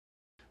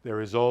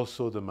There is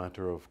also the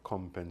matter of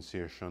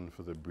compensation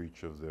for the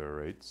breach of their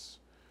rights,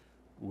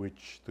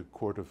 which the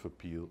Court of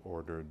Appeal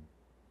ordered,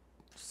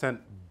 sent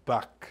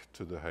back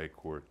to the High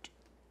Court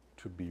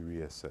to be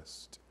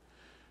reassessed.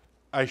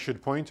 I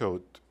should point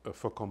out,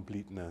 for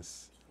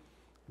completeness,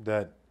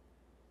 that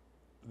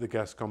the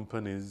gas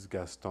companies,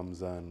 Gas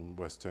Tomza,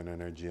 Western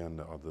Energy, and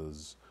the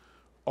others,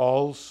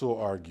 also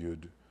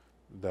argued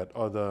that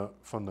other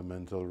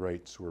fundamental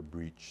rights were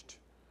breached,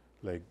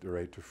 like the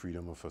right to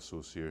freedom of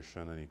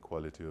association and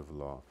equality of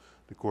law.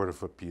 The Court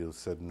of Appeal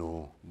said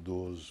no,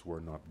 those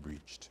were not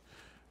breached.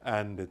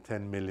 And the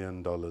 $10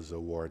 million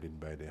awarded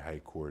by the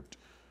High Court,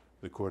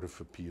 the Court of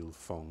Appeal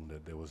found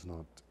that there was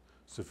not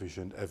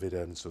sufficient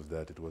evidence of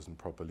that, it wasn't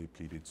properly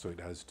pleaded, so it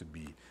has to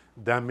be,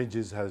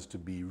 damages has to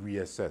be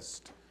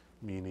reassessed,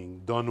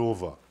 meaning done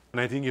over.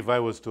 And I think if I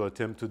was to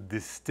attempt to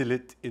distill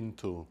it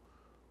into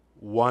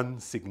one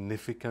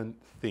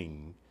significant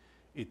thing,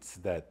 it's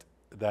that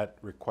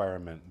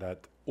requirement,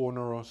 that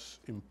onerous,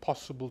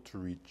 impossible to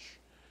reach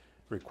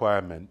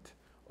requirement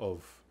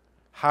of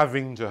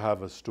having to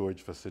have a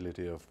storage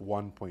facility of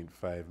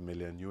 1.5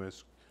 million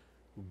US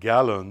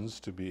gallons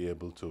to be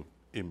able to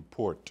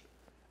import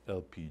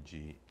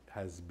LPG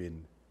has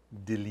been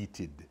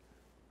deleted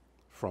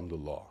from the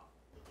law.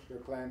 Your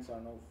clients are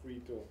now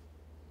free to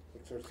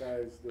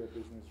exercise their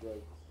business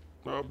rights.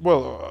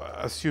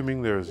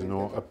 Assuming there is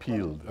no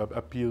appeal,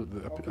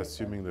 Okay,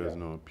 assuming there is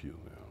no appeal.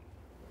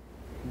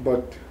 Yeah.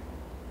 But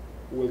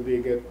will they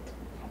get,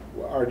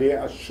 are they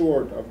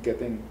assured of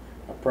getting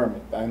a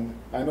permit? And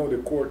I know the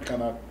court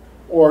cannot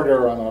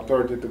order an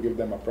authority to give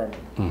them a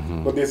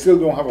permit, but they still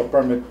don't have a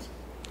permit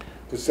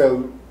to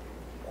sell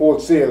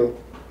wholesale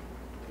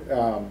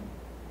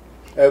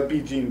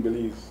LPG in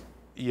Belize.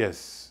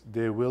 Yes,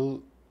 they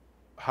will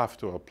have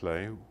to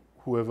apply.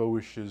 Whoever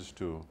wishes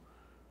to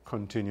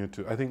continue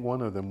to, I think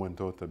one of them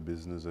went out of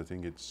business. I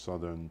think it's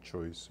Southern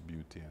Choice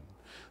Beauty. And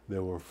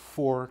there were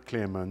 4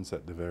 claimants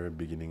at the very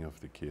beginning of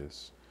the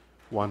case.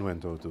 One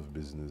went out of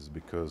business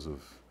because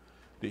of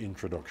the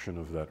introduction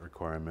of that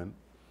requirement.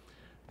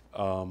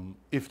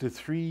 If the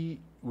 3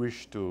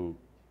 wish to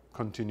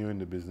continue in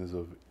the business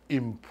of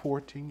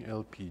importing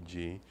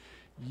LPG,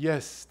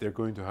 yes, they're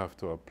going to have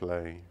to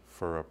apply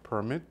for a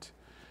permit.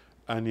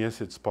 And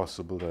yes, it's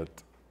possible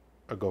that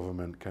a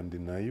government can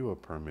deny you a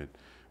permit,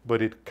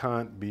 but it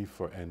can't be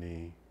for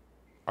any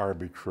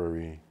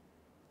arbitrary,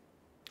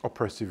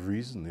 oppressive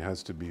reason. It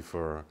has to be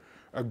for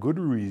a good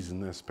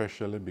reason,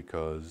 especially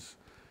because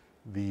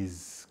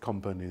these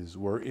companies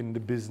were in the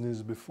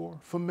business before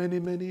for many,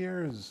 many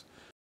years.